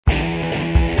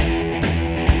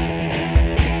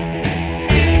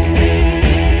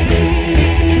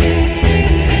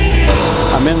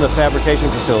the fabrication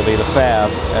facility, the fab,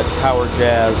 at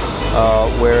TowerJazz,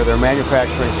 where they're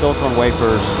manufacturing silicone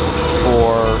wafers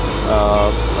for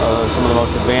some of the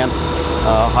most advanced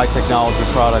high-technology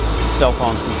products, cell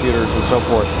phones, computers, and so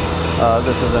forth.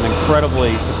 This is an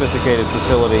incredibly sophisticated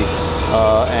facility,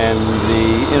 and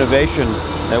the innovation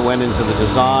that went into the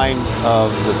design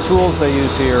of the tools they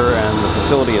use here and the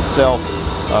facility itself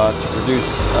to produce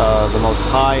the most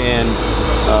high-end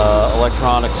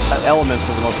electronics, elements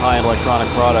of the most high-end electronic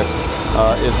products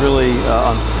is really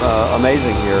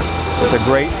amazing here. It's a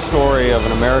great story of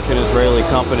an American-Israeli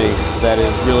company that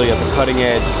is really at the cutting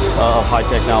edge of high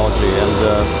technology, and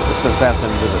it's been a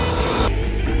fascinating visit.